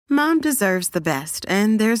Mom deserves the best,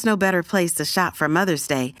 and there's no better place to shop for Mother's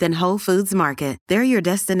Day than Whole Foods Market. They're your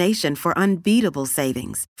destination for unbeatable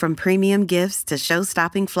savings, from premium gifts to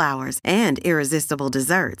show-stopping flowers and irresistible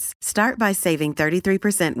desserts. Start by saving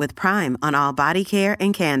 33% with Prime on all body care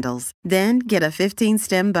and candles. Then get a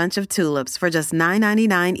 15-stem bunch of tulips for just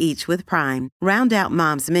 $9.99 each with Prime. Round out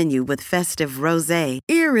Mom's menu with festive rosé,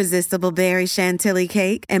 irresistible berry chantilly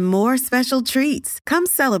cake, and more special treats. Come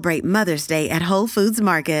celebrate Mother's Day at Whole Foods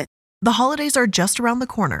Market. The holidays are just around the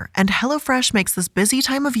corner, and HelloFresh makes this busy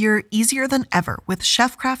time of year easier than ever with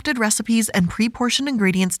chef-crafted recipes and pre-portioned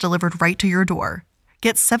ingredients delivered right to your door.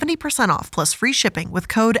 Get 70% off plus free shipping with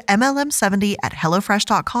code MLM70 at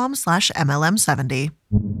hellofresh.com/MLM70.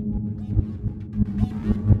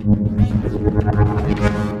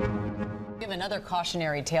 Another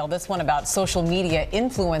cautionary tale, this one about social media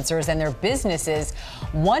influencers and their businesses.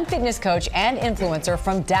 One fitness coach and influencer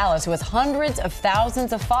from Dallas who has hundreds of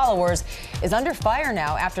thousands of followers is under fire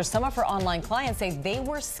now after some of her online clients say they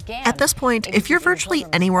were scammed. At this point, if you're virtually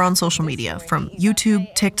anywhere on social media, from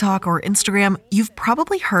YouTube, TikTok, or Instagram, you've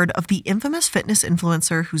probably heard of the infamous fitness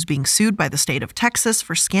influencer who's being sued by the state of Texas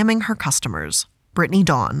for scamming her customers, Brittany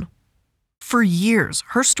Dawn. For years,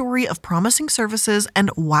 her story of promising services and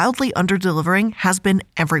wildly under-delivering has been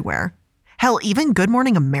everywhere. Hell, even Good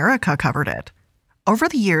Morning America covered it. Over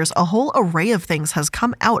the years, a whole array of things has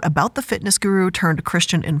come out about the fitness guru turned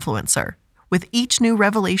Christian influencer, with each new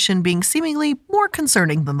revelation being seemingly more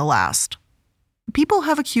concerning than the last. People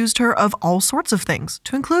have accused her of all sorts of things,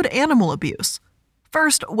 to include animal abuse.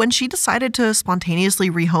 First, when she decided to spontaneously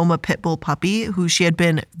rehome a pit bull puppy who she had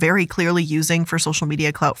been very clearly using for social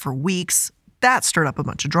media clout for weeks, that stirred up a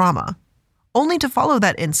bunch of drama. Only to follow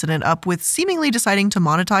that incident up with seemingly deciding to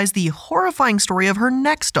monetize the horrifying story of her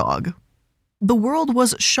next dog. The world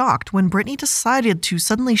was shocked when Brittany decided to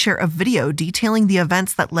suddenly share a video detailing the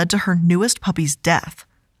events that led to her newest puppy's death.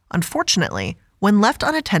 Unfortunately, when left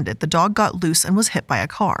unattended, the dog got loose and was hit by a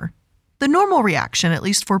car. The normal reaction, at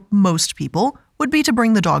least for most people, would be to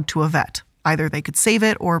bring the dog to a vet. Either they could save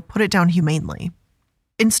it or put it down humanely.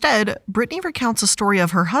 Instead, Brittany recounts a story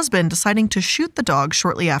of her husband deciding to shoot the dog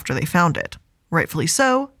shortly after they found it. Rightfully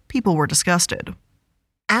so, people were disgusted.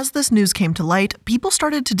 As this news came to light, people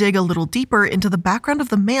started to dig a little deeper into the background of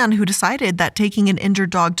the man who decided that taking an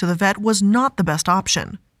injured dog to the vet was not the best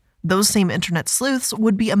option. Those same internet sleuths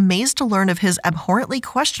would be amazed to learn of his abhorrently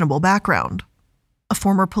questionable background. A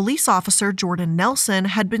former police officer, Jordan Nelson,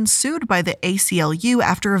 had been sued by the ACLU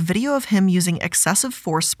after a video of him using excessive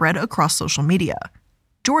force spread across social media.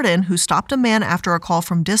 Jordan, who stopped a man after a call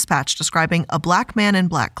from dispatch describing a black man in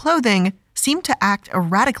black clothing, seemed to act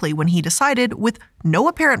erratically when he decided, with no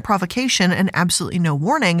apparent provocation and absolutely no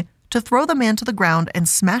warning, to throw the man to the ground and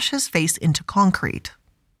smash his face into concrete.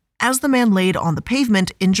 As the man laid on the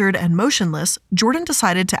pavement, injured and motionless, Jordan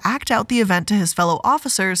decided to act out the event to his fellow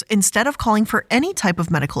officers instead of calling for any type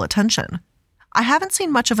of medical attention. I haven't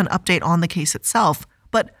seen much of an update on the case itself,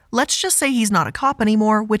 but let's just say he's not a cop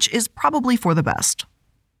anymore, which is probably for the best.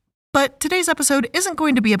 But today's episode isn't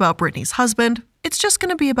going to be about Brittany's husband, it's just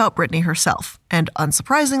going to be about Brittany herself. And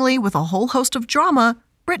unsurprisingly, with a whole host of drama,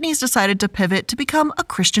 Brittany's decided to pivot to become a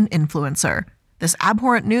Christian influencer. This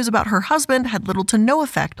abhorrent news about her husband had little to no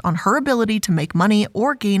effect on her ability to make money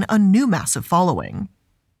or gain a new massive following.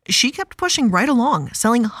 She kept pushing right along,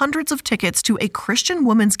 selling hundreds of tickets to a Christian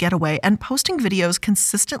woman's getaway and posting videos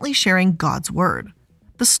consistently sharing God's word.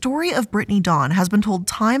 The story of Brittany Dawn has been told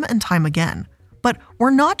time and time again. But we're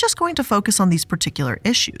not just going to focus on these particular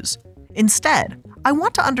issues. Instead, I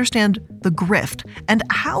want to understand the grift and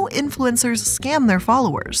how influencers scam their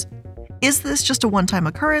followers. Is this just a one-time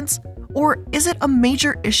occurrence, or is it a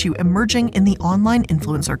major issue emerging in the online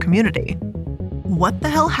influencer community? What the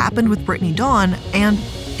hell happened with Brittany Dawn, and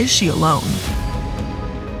is she alone?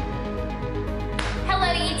 Hello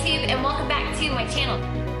YouTube, and welcome back to my channel.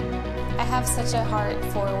 I have such a heart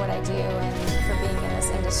for what I do and for being in this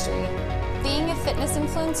industry. Being a fitness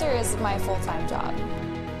influencer is my full-time job.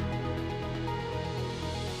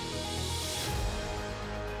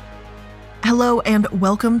 Hello and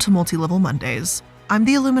welcome to Multi-Level Mondays. I'm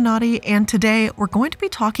the Illuminati, and today we're going to be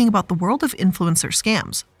talking about the world of influencer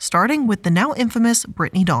scams, starting with the now infamous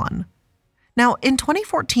Brittany Dawn. Now, in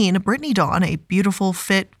 2014, Brittany Dawn, a beautiful,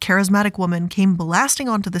 fit, charismatic woman, came blasting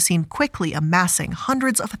onto the scene quickly, amassing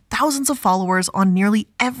hundreds of thousands of followers on nearly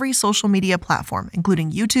every social media platform,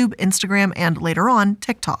 including YouTube, Instagram, and later on,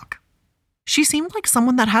 TikTok. She seemed like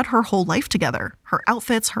someone that had her whole life together. Her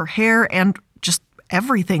outfits, her hair, and just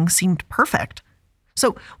everything seemed perfect.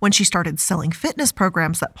 So when she started selling fitness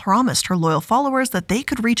programs that promised her loyal followers that they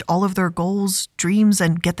could reach all of their goals, dreams,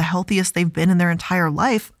 and get the healthiest they've been in their entire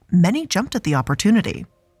life, many jumped at the opportunity.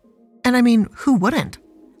 And I mean, who wouldn't?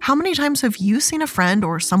 How many times have you seen a friend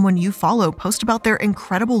or someone you follow post about their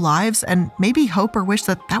incredible lives and maybe hope or wish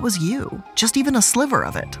that that was you, just even a sliver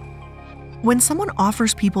of it? When someone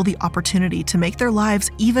offers people the opportunity to make their lives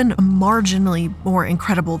even marginally more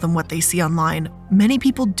incredible than what they see online, many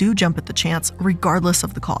people do jump at the chance regardless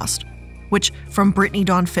of the cost, which from Brittany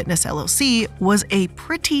Dawn Fitness LLC was a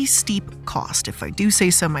pretty steep cost, if I do say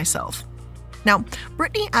so myself. Now,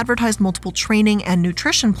 Brittany advertised multiple training and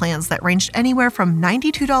nutrition plans that ranged anywhere from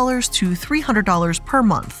 $92 to $300 per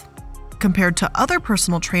month. Compared to other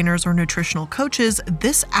personal trainers or nutritional coaches,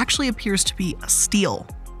 this actually appears to be a steal.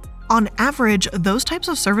 On average, those types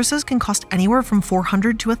of services can cost anywhere from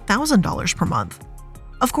 $400 to $1,000 per month.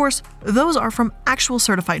 Of course, those are from actual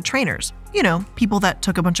certified trainers, people that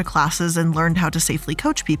took a bunch of classes and learned how to safely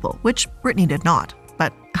coach people, which Brittany did not,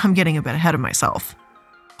 but I'm getting a bit ahead of myself.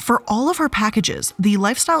 For all of her packages, the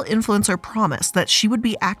lifestyle influencer promised that she would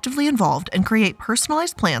be actively involved and create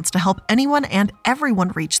personalized plans to help anyone and everyone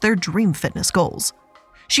reach their dream fitness goals.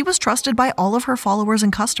 She was trusted by all of her followers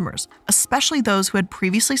and customers, especially those who had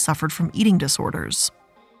previously suffered from eating disorders.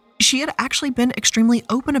 She had actually been extremely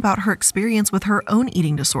open about her experience with her own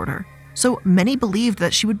eating disorder, so many believed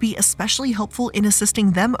that she would be especially helpful in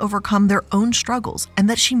assisting them overcome their own struggles and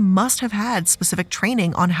that she must have had specific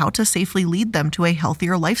training on how to safely lead them to a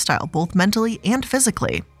healthier lifestyle, both mentally and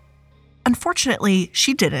physically. Unfortunately,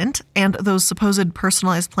 she didn't, and those supposed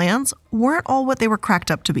personalized plans weren't all what they were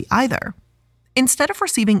cracked up to be either. Instead of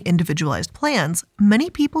receiving individualized plans, many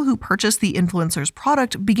people who purchased the influencer's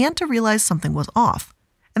product began to realize something was off.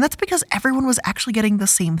 And that's because everyone was actually getting the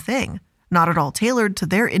same thing, not at all tailored to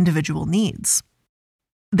their individual needs.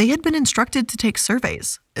 They had been instructed to take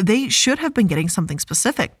surveys. They should have been getting something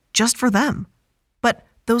specific just for them. But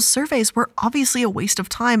those surveys were obviously a waste of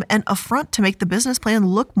time and a front to make the business plan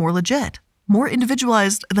look more legit, more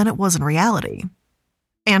individualized than it was in reality.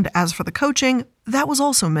 And as for the coaching, that was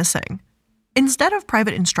also missing. Instead of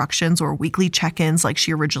private instructions or weekly check-ins like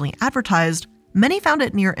she originally advertised, many found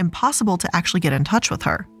it near impossible to actually get in touch with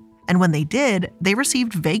her. And when they did, they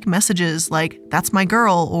received vague messages like, "That's my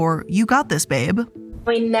girl," or "You got this, babe."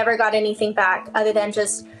 We never got anything back other than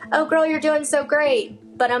just, "Oh girl, you're doing so great."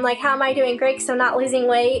 But I'm like, how am I doing great? Because I'm not losing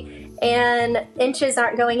weight and inches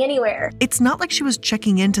aren't going anywhere. It's not like she was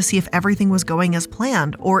checking in to see if everything was going as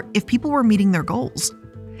planned or if people were meeting their goals.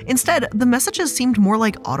 Instead, the messages seemed more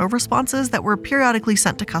like auto-responses that were periodically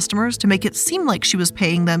sent to customers to make it seem like she was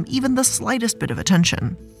paying them even the slightest bit of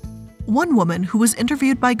attention. One woman who was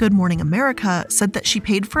interviewed by Good Morning America said that she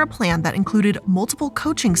paid for a plan that included multiple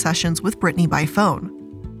coaching sessions with Brittany by phone.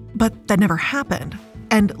 But that never happened.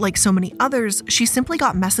 And like so many others, she simply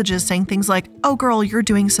got messages saying things like, "Oh girl, you're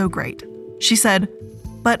doing so great." She said,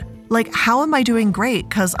 "But how am I doing great?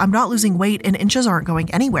 Because I'm not losing weight and inches aren't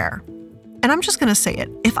going anywhere." And I'm just going to say it.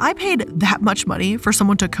 If I paid that much money for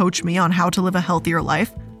someone to coach me on how to live a healthier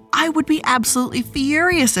life, I would be absolutely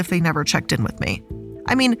furious if they never checked in with me.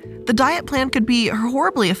 I mean, the diet plan could be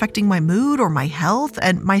horribly affecting my mood or my health,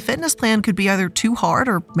 and my fitness plan could be either too hard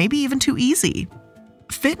or maybe even too easy.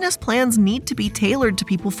 Fitness plans need to be tailored to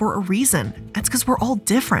people for a reason. That's because we're all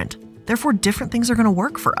different. Therefore, different things are going to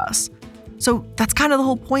work for us. So that's kind of the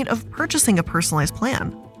whole point of purchasing a personalized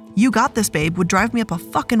plan. "You got this, babe" would drive me up a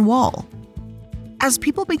fucking wall. As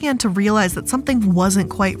people began to realize that something wasn't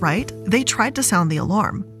quite right, they tried to sound the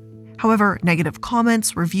alarm. However, negative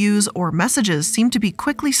comments, reviews, or messages seemed to be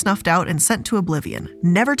quickly snuffed out and sent to oblivion,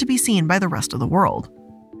 never to be seen by the rest of the world.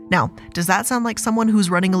 Now, does that sound like someone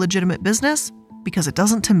who's running a legitimate business? Because it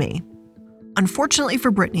doesn't to me. Unfortunately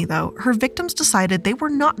for Brittany, though, her victims decided they were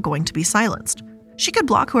not going to be silenced. She could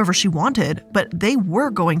block whoever she wanted, but they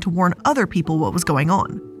were going to warn other people what was going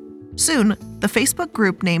on. Soon, the Facebook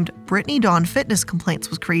group named Brittany Dawn Fitness Complaints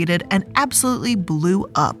was created and absolutely blew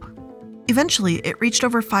up. Eventually, it reached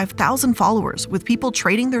over 5,000 followers, with people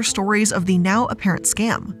trading their stories of the now apparent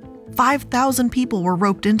scam. 5,000 people were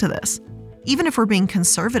roped into this. Even if we're being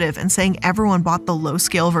conservative and saying everyone bought the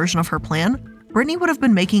low-scale version of her plan, Brittany would have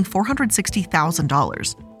been making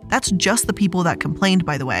 $460,000. That's just the people that complained,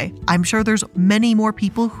 by the way. I'm sure there's many more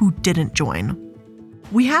people who didn't join.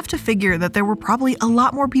 We have to figure that there were probably a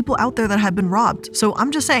lot more people out there that had been robbed, so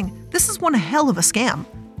I'm just saying, this is one hell of a scam.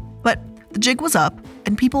 But the jig was up,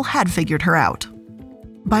 and people had figured her out.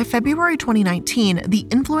 By February 2019, the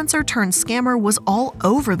influencer turned scammer was all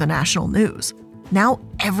over the national news. Now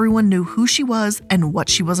everyone knew who she was and what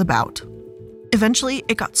she was about. Eventually,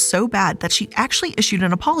 it got so bad that she actually issued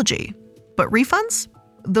an apology. But refunds?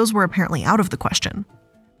 Those were apparently out of the question.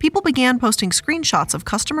 People began posting screenshots of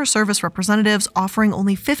customer service representatives offering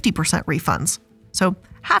only 50% refunds. So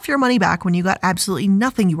half your money back when you got absolutely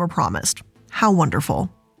nothing you were promised. How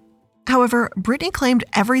wonderful. However, Brittany claimed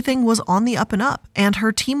everything was on the up and up, and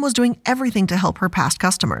her team was doing everything to help her past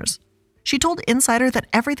customers. She told Insider that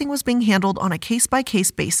everything was being handled on a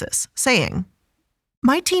case-by-case basis, saying,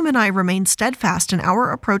 "My team and I remain steadfast in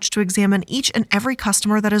our approach to examine each and every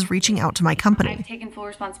customer that is reaching out to my company. I've taken full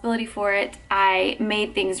responsibility for it. I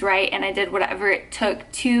made things right, and I did whatever it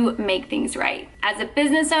took to make things right. As a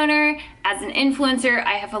business owner, as an influencer,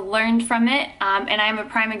 I have learned from it, and I'm a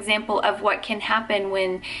prime example of what can happen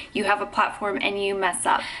when you have a platform and you mess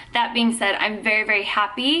up. That being said, I'm very, very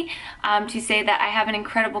happy to say that I have an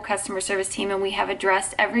incredible customer service team, and we have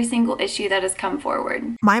addressed every single issue that has come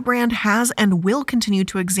forward. My brand has and will continue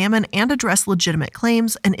to examine and address legitimate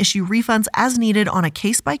claims and issue refunds as needed on a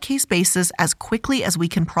case-by-case basis as quickly as we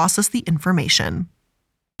can process the information."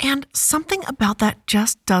 And something about that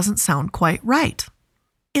just doesn't sound quite right.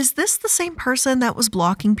 Is this the same person that was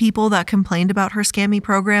blocking people that complained about her scammy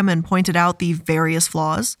program and pointed out the various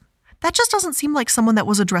flaws? That just doesn't seem like someone that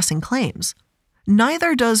was addressing claims.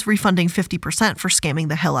 Neither does refunding 50% for scamming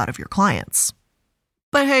the hell out of your clients.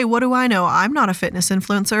 But hey, what do I know? I'm not a fitness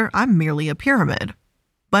influencer. I'm merely a pyramid.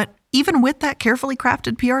 But even with that carefully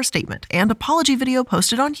crafted PR statement and apology video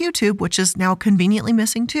posted on YouTube, which is now conveniently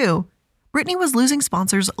missing too, Brittany was losing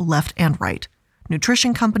sponsors left and right.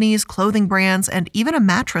 Nutrition companies, clothing brands, and even a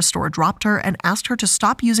mattress store dropped her and asked her to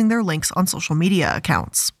stop using their links on social media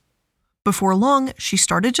accounts. Before long, she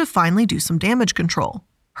started to finally do some damage control.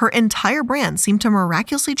 Her entire brand seemed to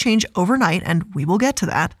miraculously change overnight, and we will get to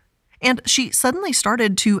that. And she suddenly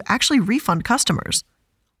started to actually refund customers.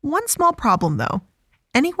 One small problem though.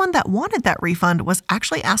 Anyone that wanted that refund was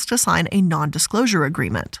actually asked to sign a non-disclosure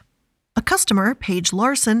agreement. A customer, Paige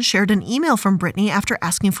Larson, shared an email from Brittany after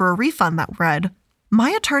asking for a refund that read, "My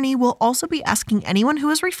attorney will also be asking anyone who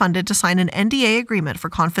is refunded to sign an NDA agreement for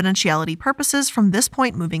confidentiality purposes from this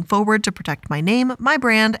point moving forward to protect my name, my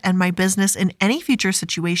brand, and my business in any future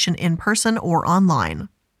situation in person or online.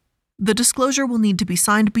 The disclosure will need to be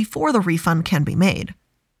signed before the refund can be made."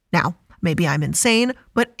 Now, maybe I'm insane,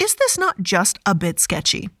 but is this not just a bit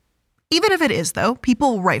sketchy? Even if it is, though,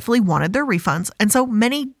 people rightfully wanted their refunds, and so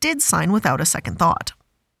many did sign without a second thought.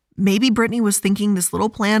 Maybe Brittany was thinking this little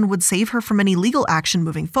plan would save her from any legal action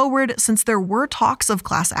moving forward, since there were talks of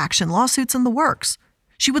class action lawsuits in the works.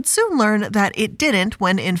 She would soon learn that it didn't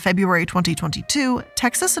when, in February 2022,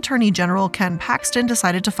 Texas Attorney General Ken Paxton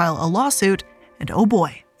decided to file a lawsuit, and oh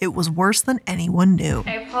boy, it was worse than anyone knew.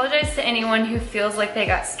 I apologize to anyone who feels like they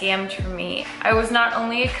got scammed from me. I was not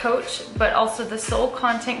only a coach, but also the sole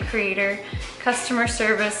content creator, customer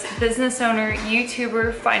service, business owner,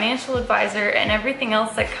 YouTuber, financial advisor, and everything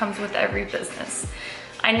else that comes with every business.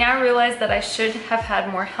 I now realize that I should have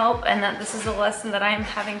had more help, and that this is a lesson that I am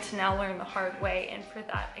having to now learn the hard way, and for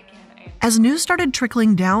that, again, I am. As news started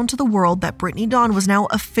trickling down to the world that Brittany Dawn was now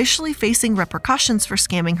officially facing repercussions for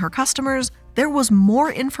scamming her customers, there was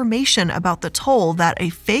more information about the toll that a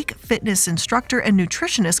fake fitness instructor and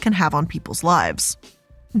nutritionist can have on people's lives.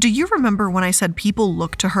 Do you remember when I said people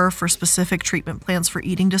look to her for specific treatment plans for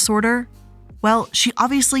eating disorder? Well, she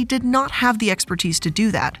obviously did not have the expertise to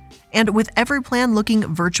do that, and with every plan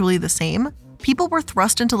looking virtually the same, people were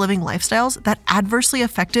thrust into living lifestyles that adversely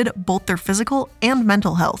affected both their physical and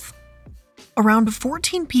mental health. Around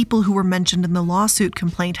 14 people who were mentioned in the lawsuit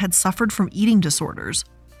complaint had suffered from eating disorders.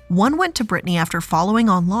 One went to Brittany after following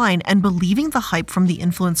online and believing the hype from the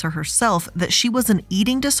influencer herself that she was an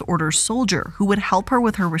eating disorder soldier who would help her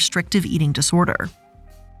with her restrictive eating disorder.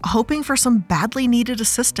 Hoping for some badly needed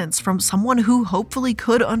assistance from someone who hopefully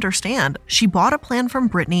could understand, she bought a plan from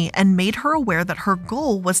Brittany and made her aware that her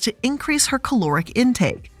goal was to increase her caloric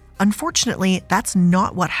intake. Unfortunately, that's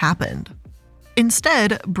not what happened.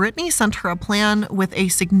 Instead, Brittany sent her a plan with a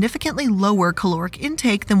significantly lower caloric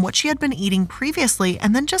intake than what she had been eating previously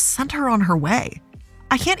and then just sent her on her way.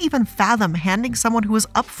 I can't even fathom handing someone who is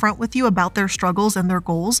upfront with you about their struggles and their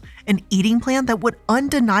goals an eating plan that would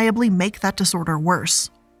undeniably make that disorder worse.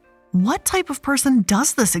 What type of person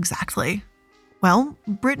does this exactly? Well,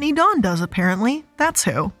 Brittany Dawn does apparently. That's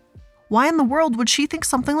who. Why in the world would she think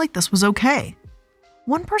something like this was okay?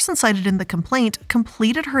 One person cited in the complaint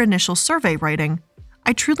completed her initial survey writing,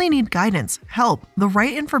 "I truly need guidance, help, the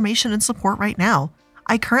right information and support right now.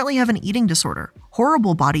 I currently have an eating disorder,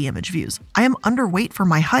 horrible body image views. I am underweight for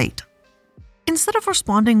my height." Instead of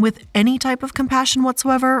responding with any type of compassion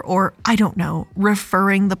whatsoever, or, I don't know,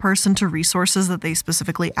 referring the person to resources that they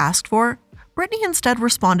specifically asked for, Brittany instead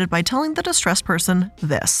responded by telling the distressed person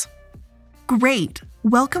this: "Great,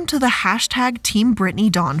 welcome to the hashtag Team Brittany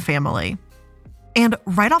Dawn family." And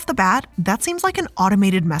right off the bat, that seems like an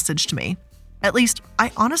automated message to me. At least,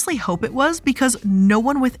 I honestly hope it was, because no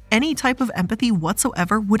one with any type of empathy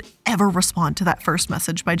whatsoever would ever respond to that first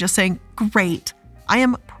message by just saying, "Great." I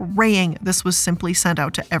am praying this was simply sent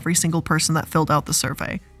out to every single person that filled out the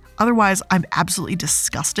survey. Otherwise, I'm absolutely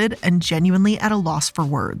disgusted and genuinely at a loss for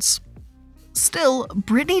words. Still,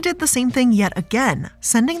 Brittany did the same thing yet again,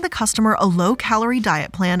 sending the customer a low-calorie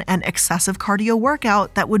diet plan and excessive cardio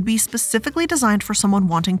workout that would be specifically designed for someone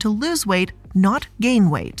wanting to lose weight, not gain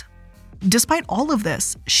weight. Despite all of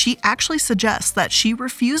this, she actually suggests that she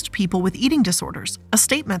refused people with eating disorders, a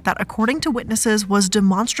statement that, according to witnesses, was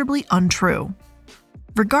demonstrably untrue.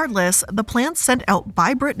 Regardless, the plans sent out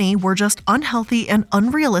by Brittany were just unhealthy and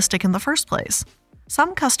unrealistic in the first place.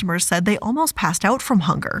 Some customers said they almost passed out from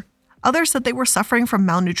hunger. Others said they were suffering from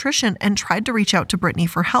malnutrition and tried to reach out to Brittany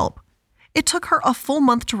for help. It took her a full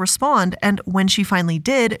month to respond, and when she finally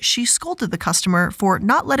did, she scolded the customer for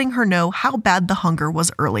not letting her know how bad the hunger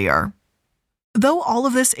was earlier. Though all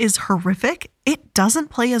of this is horrific, it doesn't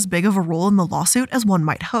play as big of a role in the lawsuit as one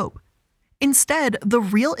might hope. Instead, the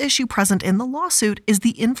real issue present in the lawsuit is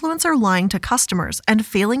the influencer lying to customers and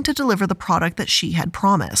failing to deliver the product that she had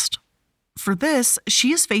promised. For this,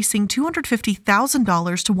 she is facing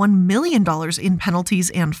 $250,000 to $1 million in penalties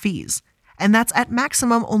and fees, and that's at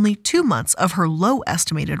maximum only 2 months of her low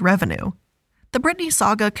estimated revenue. The Brittany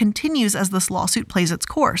saga continues as this lawsuit plays its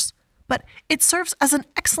course, but it serves as an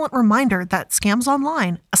excellent reminder that scams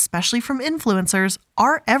online, especially from influencers,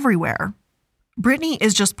 are everywhere. Brittany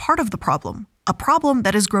is just part of the problem, a problem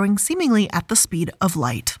that is growing seemingly at the speed of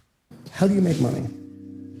light. How do you make money?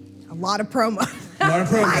 A lot of promo. A lot of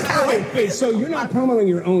promo. Wait, so you're not promoting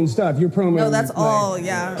your own stuff, you're promoting... No, that's all,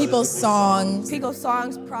 yeah. People's songs,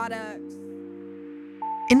 products.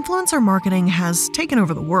 Influencer marketing has taken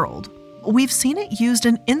over the world. We've seen it used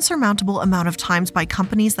an insurmountable amount of times by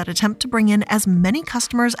companies that attempt to bring in as many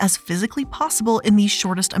customers as physically possible in the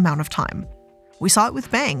shortest amount of time. We saw it with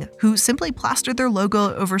Bang, who simply plastered their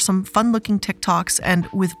logo over some fun-looking TikToks, and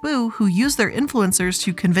with Boo, who used their influencers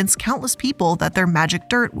to convince countless people that their magic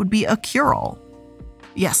dirt would be a cure-all.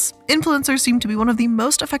 Yes, influencers seem to be one of the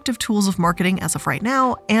most effective tools of marketing as of right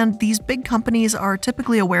now, and these big companies are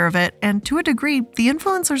typically aware of it, and to a degree, the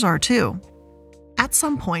influencers are too. At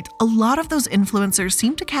some point, a lot of those influencers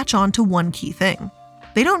seem to catch on to one key thing.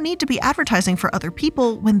 They don't need to be advertising for other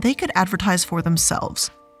people when they could advertise for themselves.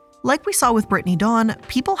 Like we saw with Brittany Dawn,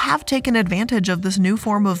 people have taken advantage of this new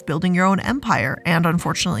form of building your own empire, and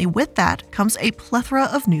unfortunately with that comes a plethora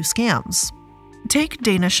of new scams. Take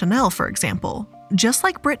Dana Chanel, for example. Just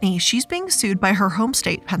like Brittany, she's being sued by her home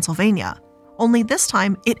state, Pennsylvania. Only this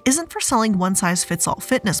time, it isn't for selling one-size-fits-all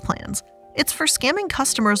fitness plans. It's for scamming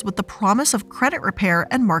customers with the promise of credit repair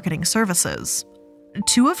and marketing services.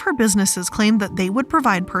 2 of her businesses claimed that they would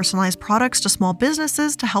provide personalized products to small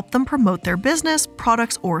businesses to help them promote their business,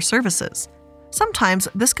 products, or services. Sometimes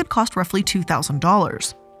this could cost roughly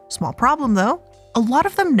 $2,000. Small problem though, a lot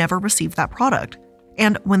of them never received that product,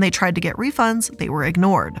 and when they tried to get refunds, they were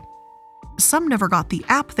ignored. Some never got the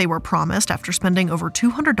app they were promised after spending over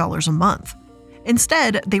 $200 a month.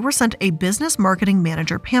 Instead, they were sent a business marketing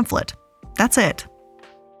manager pamphlet. That's it.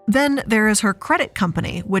 Then there is her credit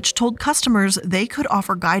company, which told customers they could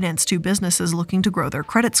offer guidance to businesses looking to grow their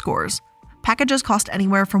credit scores. Packages cost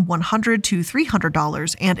anywhere from $100 to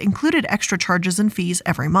 $300 and included extra charges and fees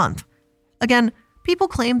every month. Again, people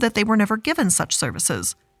claimed that they were never given such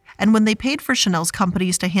services. And when they paid for Chanel's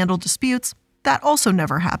companies to handle disputes, that also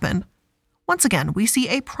never happened. Once again, we see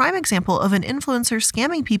a prime example of an influencer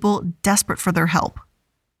scamming people desperate for their help.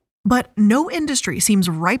 But no industry seems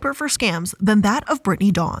riper for scams than that of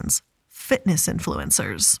Brittany Dawn's, fitness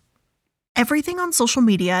influencers. Everything on social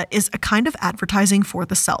media is a kind of advertising for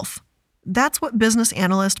the self. That's what business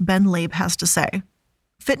analyst Ben Labe has to say.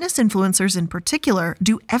 Fitness influencers in particular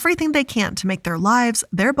do everything they can to make their lives,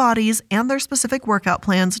 their bodies, and their specific workout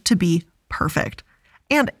plans to be perfect.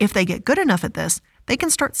 And if they get good enough at this, they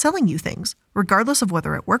can start selling you things, regardless of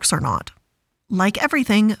whether it works or not. Like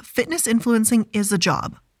everything, fitness influencing is a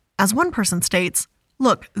job. As one person states,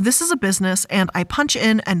 "Look, this is a business and I punch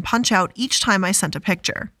in and punch out each time I send a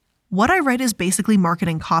picture. What I write is basically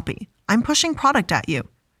marketing copy. I'm pushing product at you.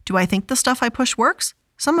 Do I think the stuff I push works?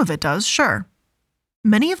 Some of it does, sure."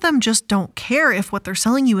 Many of them just don't care if what they're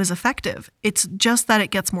selling you is effective. It's just that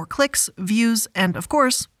it gets more clicks, views, and of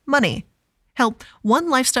course, money. Hell, one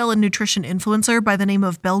lifestyle and nutrition influencer by the name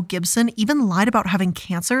of Belle Gibson even lied about having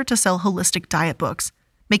cancer to sell holistic diet books,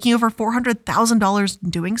 making over $400,000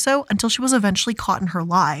 doing so until she was eventually caught in her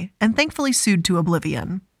lie and thankfully sued to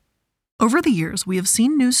oblivion. Over the years, we have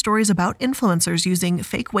seen news stories about influencers using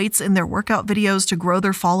fake weights in their workout videos to grow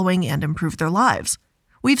their following and improve their lives.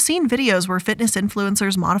 We've seen videos where fitness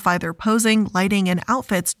influencers modify their posing, lighting, and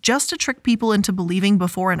outfits just to trick people into believing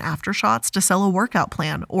before and after shots to sell a workout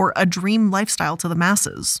plan or a dream lifestyle to the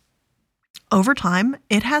masses. Over time,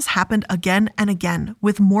 it has happened again and again,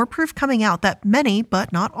 with more proof coming out that many,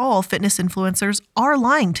 but not all, fitness influencers are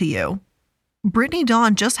lying to you. Brittany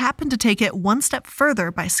Dawn just happened to take it one step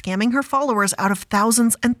further by scamming her followers out of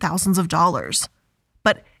thousands and thousands of dollars.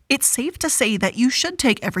 But it's safe to say that you should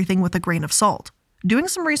take everything with a grain of salt. Doing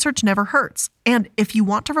some research never hurts, and if you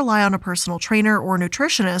want to rely on a personal trainer or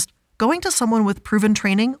nutritionist, going to someone with proven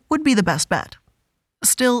training would be the best bet.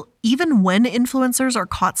 Still, even when influencers are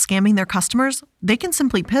caught scamming their customers, they can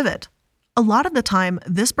simply pivot. A lot of the time,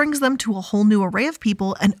 this brings them to a whole new array of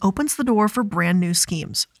people and opens the door for brand new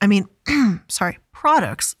schemes.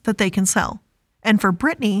 Products that they can sell. And for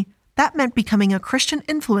Brittany, that meant becoming a Christian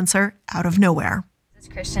influencer out of nowhere. As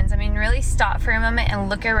Christians, really stop for a moment and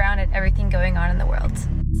look around at everything going on in the world.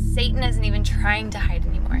 Satan isn't even trying to hide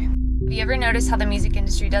anymore. Have you ever noticed how the music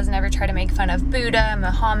industry doesn't ever try to make fun of Buddha,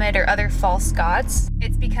 Muhammad, or other false gods?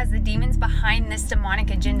 It's because the demons behind this demonic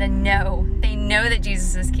agenda know that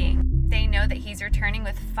Jesus is king. They know that he's returning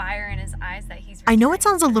with fire in his eyes, that he's returning. I know it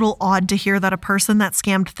sounds a little odd to hear that a person that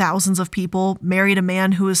scammed thousands of people, married a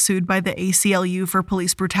man who was sued by the ACLU for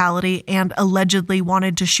police brutality, and allegedly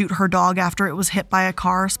wanted to shoot her dog after it was hit by a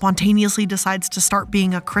car, spontaneously decides to start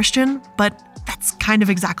being a Christian, but that's kind of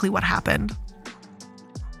exactly what happened.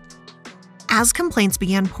 As complaints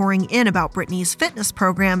began pouring in about Brittany's fitness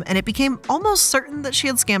program and it became almost certain that she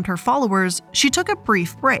had scammed her followers, she took a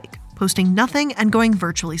brief break, posting nothing and going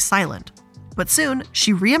virtually silent. But soon,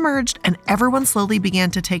 she reemerged and everyone slowly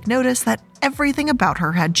began to take notice that everything about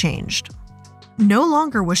her had changed. No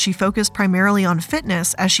longer was she focused primarily on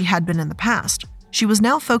fitness as she had been in the past. She was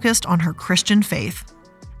now focused on her Christian faith.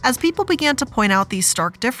 As people began to point out these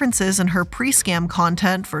stark differences in her pre-scam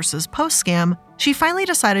content versus post-scam, she finally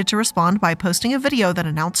decided to respond by posting a video that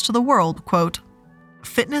announced to the world, quote,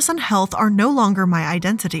 "Fitness and health are no longer my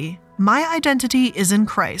identity. My identity is in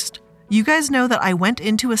Christ. You guys know that I went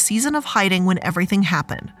into a season of hiding when everything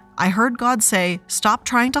happened. I heard God say, stop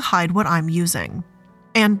trying to hide what I'm using."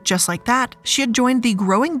 And just like that, she had joined the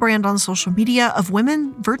growing brand on social media of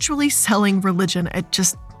women virtually selling religion.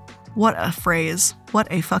 What a phrase. What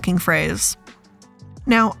a fucking phrase.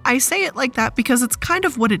 Now, I say it like that because it's kind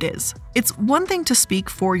of what it is. It's one thing to speak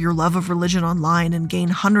for your love of religion online and gain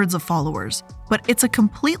hundreds of followers, but it's a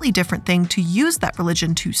completely different thing to use that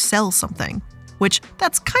religion to sell something, which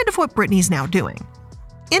that's kind of what Brittany's now doing.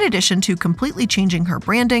 In addition to completely changing her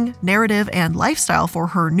branding, narrative, and lifestyle for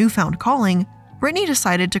her newfound calling, Brittany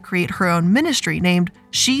decided to create her own ministry named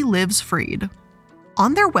She Lives Freed.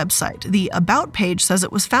 On their website, the About page says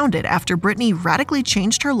it was founded after Brittany radically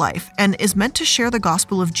changed her life and is meant to share the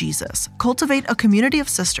gospel of Jesus, cultivate a community of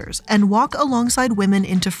sisters, and walk alongside women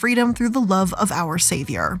into freedom through the love of our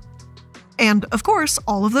Savior. And of course,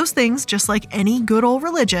 all of those things, just like any good old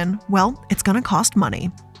religion, well, it's gonna cost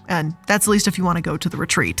money. And that's at least if you want to go to the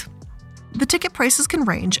retreat. The ticket prices can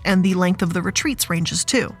range, and the length of the retreats ranges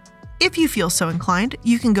too. If you feel so inclined,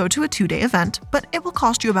 you can go to a 2-day event, but it will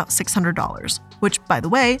cost you about $600, which, by the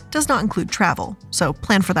way, does not include travel, so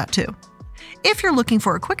plan for that too. If you're looking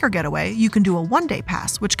for a quicker getaway, you can do a 1-day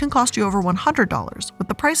pass, which can cost you over $100, with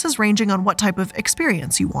the prices ranging on what type of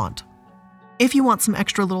experience you want. If you want some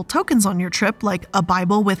extra little tokens on your trip, like a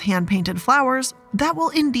Bible with hand-painted flowers, that will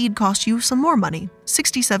indeed cost you some more money,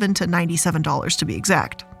 $67 to $97 to be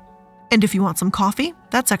exact. And if you want some coffee,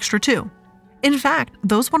 that's extra too. In fact,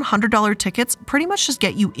 those $100 tickets pretty much just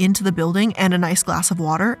get you into the building and a nice glass of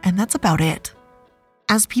water, and that's about it.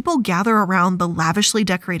 As people gather around the lavishly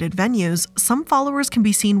decorated venues, some followers can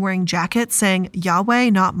be seen wearing jackets saying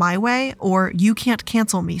 "Yahweh, not my way" or "You can't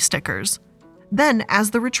cancel me" stickers. Then,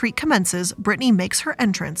 as the retreat commences, Brittany makes her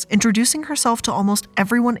entrance, introducing herself to almost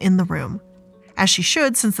everyone in the room. As she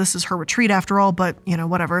should, since this is her retreat after all, but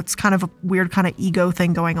whatever, it's kind of a weird kind of ego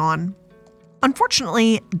thing going on.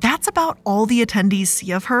 Unfortunately, that's about all the attendees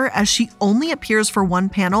see of her, as she only appears for one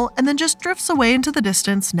panel and then just drifts away into the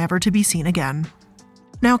distance, never to be seen again.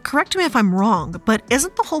 Now, correct me if I'm wrong, but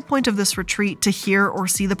isn't the whole point of this retreat to hear or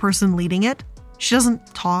see the person leading it? She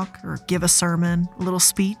doesn't talk or give a sermon, a little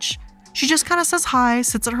speech. She just kind of says hi,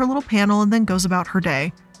 sits at her little panel, and then goes about her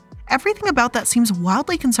day. Everything about that seems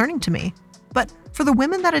wildly concerning to me. But for the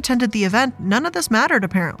women that attended the event, none of this mattered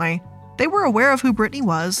apparently. They were aware of who Brittany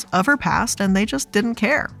was, of her past, and they just didn't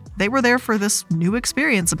care. They were there for this new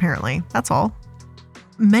experience apparently, that's all.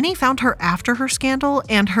 Many found her after her scandal,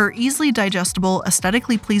 and her easily digestible,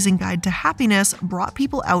 aesthetically pleasing guide to happiness brought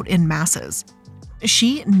people out in masses.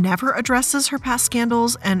 She never addresses her past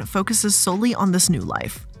scandals and focuses solely on this new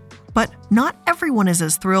life. But not everyone is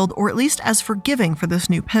as thrilled or at least as forgiving for this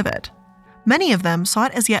new pivot. Many of them saw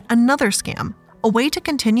it as yet another scam, a way to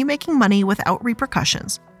continue making money without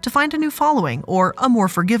repercussions, to find a new following or a more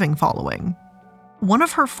forgiving following. One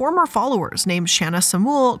of her former followers, named Shanna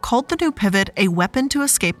Samuel, called the new pivot a weapon to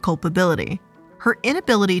escape culpability. Her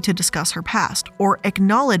inability to discuss her past or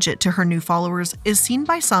acknowledge it to her new followers is seen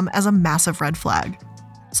by some as a massive red flag.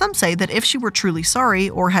 Some say that if she were truly sorry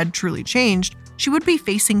or had truly changed, she would be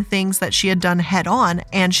facing things that she had done head-on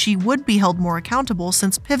and she would be held more accountable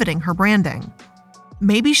since pivoting her branding.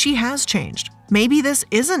 Maybe she has changed. Maybe this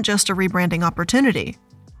isn't just a rebranding opportunity.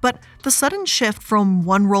 But the sudden shift from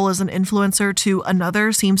one role as an influencer to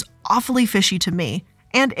another seems awfully fishy to me,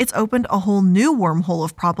 and it's opened a whole new wormhole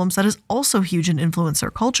of problems that is also huge in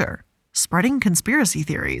influencer culture: spreading conspiracy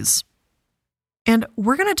theories. And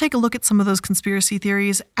we're going to take a look at some of those conspiracy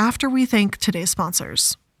theories after we thank today's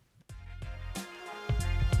sponsors.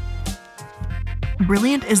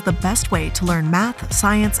 Brilliant is the best way to learn math,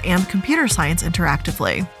 science, and computer science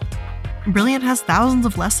interactively. Brilliant has thousands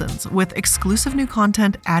of lessons with exclusive new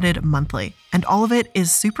content added monthly, and all of it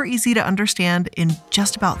is super easy to understand in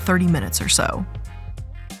just about 30 minutes or so.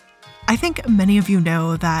 I think many of you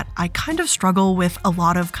know that I kind of struggle with a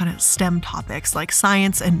lot of kind of STEM topics like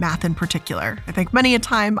science and math in particular. I think many a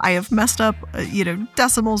time I have messed up,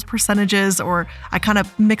 decimals, percentages, or I kind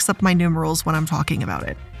of mix up my numerals when I'm talking about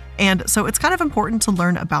it. And so it's kind of important to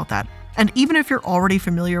learn about that. And even if you're already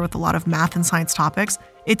familiar with a lot of math and science topics,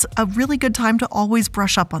 it's a really good time to always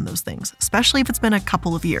brush up on those things, especially if it's been a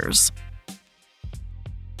couple of years.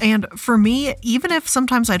 And for me, even if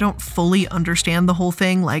sometimes I don't fully understand the whole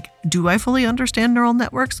thing, like, do I fully understand neural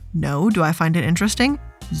networks? No. Do I find it interesting?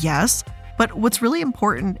 Yes. But what's really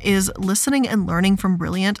important is listening and learning from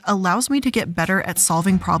Brilliant allows me to get better at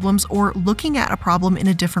solving problems or looking at a problem in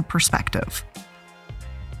a different perspective.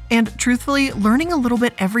 And truthfully, learning a little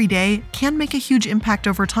bit every day can make a huge impact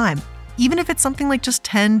over time. Even if it's something like just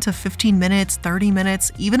 10 to 15 minutes, 30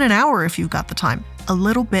 minutes, even an hour if you've got the time, a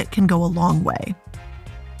little bit can go a long way.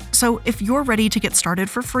 So if you're ready to get started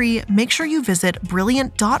for free, make sure you visit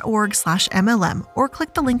brilliant.org/MLM or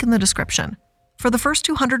click the link in the description. For the first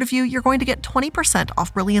 200 of you, you're going to get 20%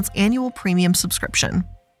 off Brilliant's annual premium subscription.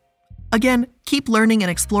 Again, keep learning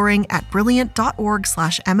and exploring at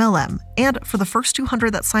brilliant.org/MLM. And for the first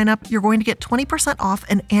 200 that sign up, you're going to get 20% off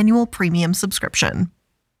an annual premium subscription.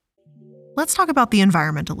 Let's talk about the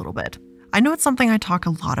environment a little bit. I know it's something I talk a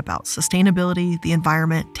lot about: sustainability, the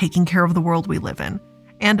environment, taking care of the world we live in.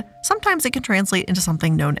 And sometimes it can translate into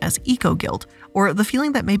something known as eco-guilt, or the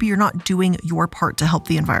feeling that maybe you're not doing your part to help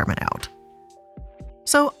the environment out.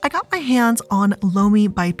 So I got my hands on Lomi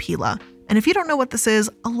by Pila, and if you don't know what this is,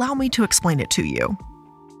 allow me to explain it to you.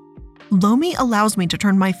 Lomi allows me to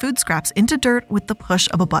turn my food scraps into dirt with the push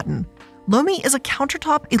of a button. Lomi is a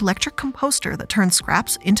countertop electric composter that turns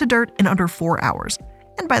scraps into dirt in under 4 hours.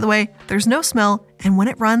 And by the way, there's no smell, and when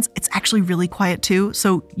it runs, it's actually really quiet too,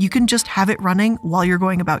 so you can just have it running while you're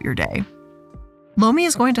going about your day. Lomi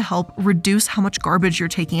is going to help reduce how much garbage you're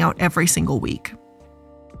taking out every single week.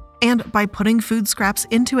 And by putting food scraps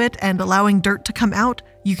into it and allowing dirt to come out,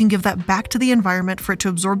 you can give that back to the environment for it to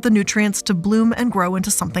absorb the nutrients to bloom and grow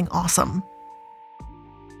into something awesome.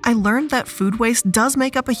 I learned that food waste does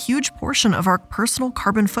make up a huge portion of our personal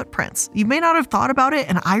carbon footprints. You may not have thought about it,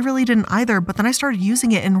 and I really didn't either, but then I started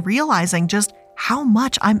using it and realizing just how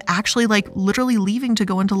much I'm actually literally leaving to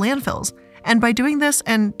go into landfills. And by doing this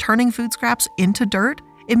and turning food scraps into dirt,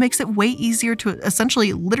 it makes it way easier to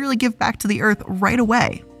essentially literally give back to the earth right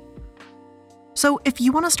away. So if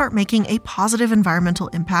you want to start making a positive environmental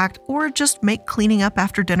impact or just make cleaning up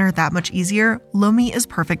after dinner that much easier, Lomi is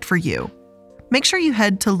perfect for you. Make sure you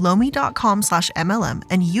head to lomi.com/MLM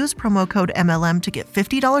and use promo code MLM to get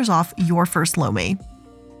 $50 off your first Lomi.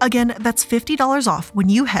 Again, that's $50 off when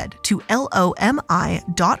you head to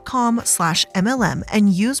lomi.com/MLM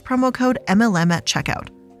and use promo code MLM at checkout.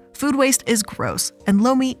 Food waste is gross, and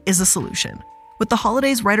Lomi is a solution. With the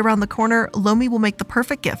holidays right around the corner, Lomi will make the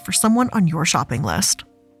perfect gift for someone on your shopping list.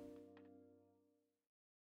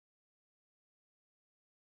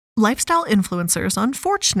 Lifestyle influencers,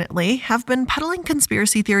 unfortunately, have been peddling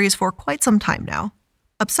conspiracy theories for quite some time now.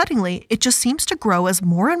 Upsettingly, it just seems to grow as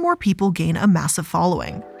more and more people gain a massive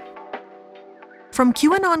following. From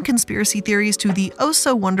QAnon conspiracy theories to the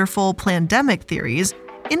oh-so-wonderful plandemic theories,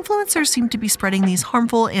 influencers seem to be spreading these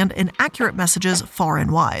harmful and inaccurate messages far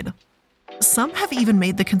and wide. Some have even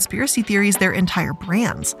made the conspiracy theories their entire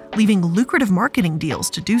brands, leaving lucrative marketing deals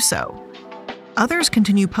to do so. others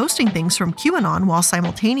continue posting things from QAnon while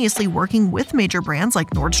simultaneously working with major brands like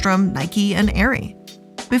Nordstrom, Nike, and Aerie.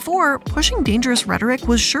 Before, pushing dangerous rhetoric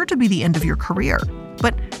was sure to be the end of your career.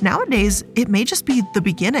 But nowadays, it may just be the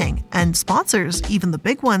beginning, and sponsors, even the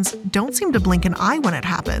big ones, don't seem to blink an eye when it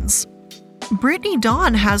happens. Brittany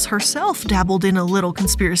Dawn has herself dabbled in a little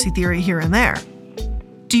conspiracy theory here and there.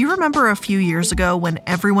 Do you remember a few years ago when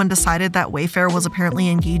everyone decided that Wayfair was apparently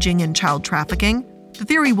engaging in child trafficking? The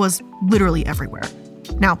theory was literally everywhere.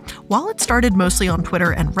 Now, while it started mostly on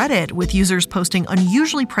Twitter and Reddit, with users posting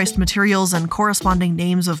unusually priced materials and corresponding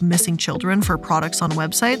names of missing children for products on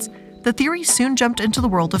websites, the theory soon jumped into the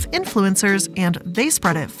world of influencers, and they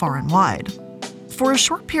spread it far and wide. For a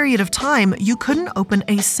short period of time, you couldn't open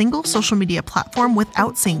a single social media platform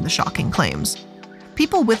without seeing the shocking claims.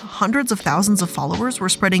 People with hundreds of thousands of followers were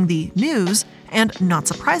spreading the news, and not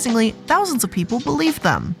surprisingly, thousands of people believed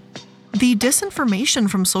them. The disinformation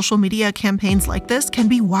from social media campaigns like this can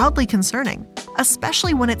be wildly concerning,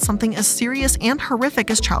 especially when it's something as serious and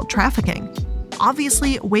horrific as child trafficking.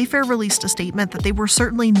 Obviously, Wayfair released a statement that they were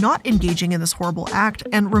certainly not engaging in this horrible act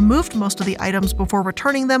and removed most of the items before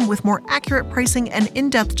returning them with more accurate pricing and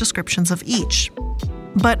in-depth descriptions of each.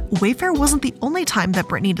 But Wayfair wasn't the only time that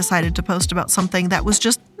Brittany decided to post about something that was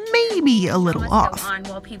just maybe a little off. On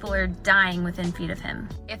while people are dying within feet of him.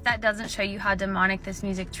 If that doesn't show you how demonic this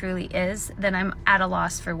music truly is, then I'm at a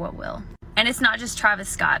loss for what will. And it's not just Travis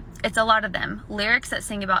Scott, it's a lot of them. Lyrics that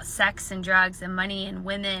sing about sex and drugs and money and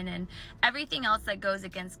women and everything else that goes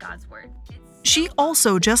against God's word. She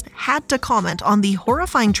also just had to comment on the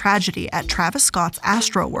horrifying tragedy at Travis Scott's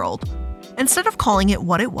Astroworld. Instead of calling it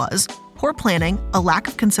what it was, poor planning, a lack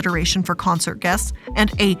of consideration for concert guests,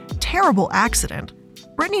 and a terrible accident,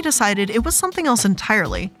 Brittany decided it was something else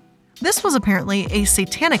entirely. This was apparently a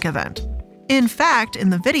satanic event. In fact,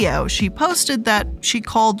 in the video, she posted that she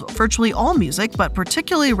called virtually all music, but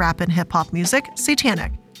particularly rap and hip-hop music,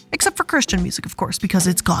 satanic. Except for Christian music, of course, because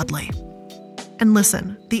it's godly. And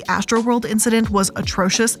listen, the Astroworld incident was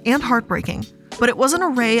atrocious and heartbreaking, but it was an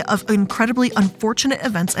array of incredibly unfortunate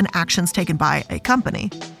events and actions taken by a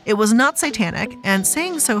company. It was not satanic, and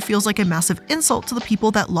saying so feels like a massive insult to the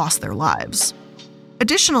people that lost their lives.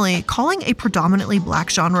 Additionally, calling a predominantly black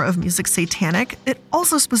genre of music satanic, it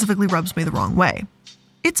also specifically rubs me the wrong way.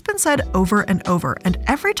 It's been said over and over, and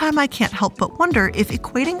every time I can't help but wonder if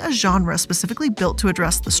equating a genre specifically built to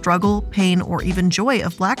address the struggle, pain, or even joy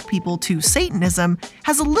of black people to Satanism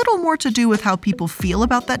has a little more to do with how people feel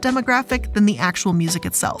about that demographic than the actual music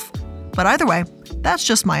itself. But either way, that's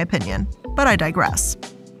just my opinion, but I digress.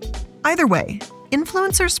 Either way,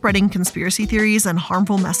 influencers spreading conspiracy theories and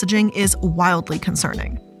harmful messaging is wildly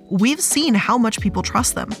concerning. We've seen how much people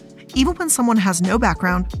trust them. Even when someone has no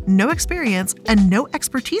background, no experience, and no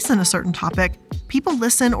expertise in a certain topic, people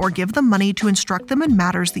listen or give them money to instruct them in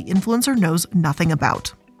matters the influencer knows nothing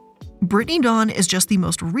about. Brittany Dawn is just the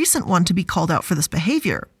most recent one to be called out for this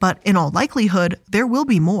behavior, but in all likelihood, there will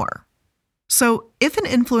be more. So, if an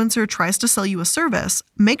influencer tries to sell you a service,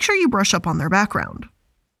 make sure you brush up on their background.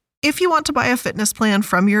 If you want to buy a fitness plan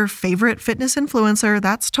from your favorite fitness influencer,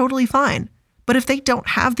 that's totally fine. But if they don't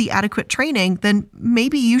have the adequate training, then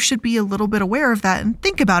maybe you should be a little bit aware of that and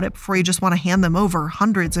think about it before you just want to hand them over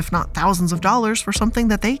hundreds, if not thousands of dollars for something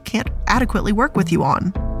that they can't adequately work with you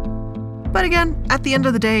on. But again, at the end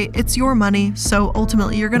of the day, it's your money, so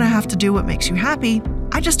ultimately you're going to have to do what makes you happy.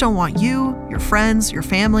 I just don't want you, your friends, your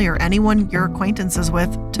family, or anyone you're acquaintances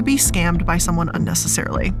with to be scammed by someone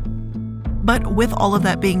unnecessarily. But with all of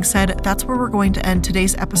that being said, that's where we're going to end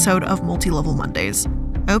today's episode of Multi-Level Mondays.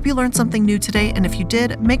 I hope you learned something new today, and if you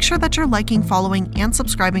did, make sure that you're liking, following, and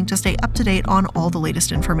subscribing to stay up to date on all the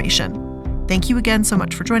latest information. Thank you again so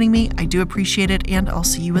much for joining me. I do appreciate it, and I'll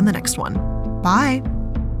see you in the next one. Bye!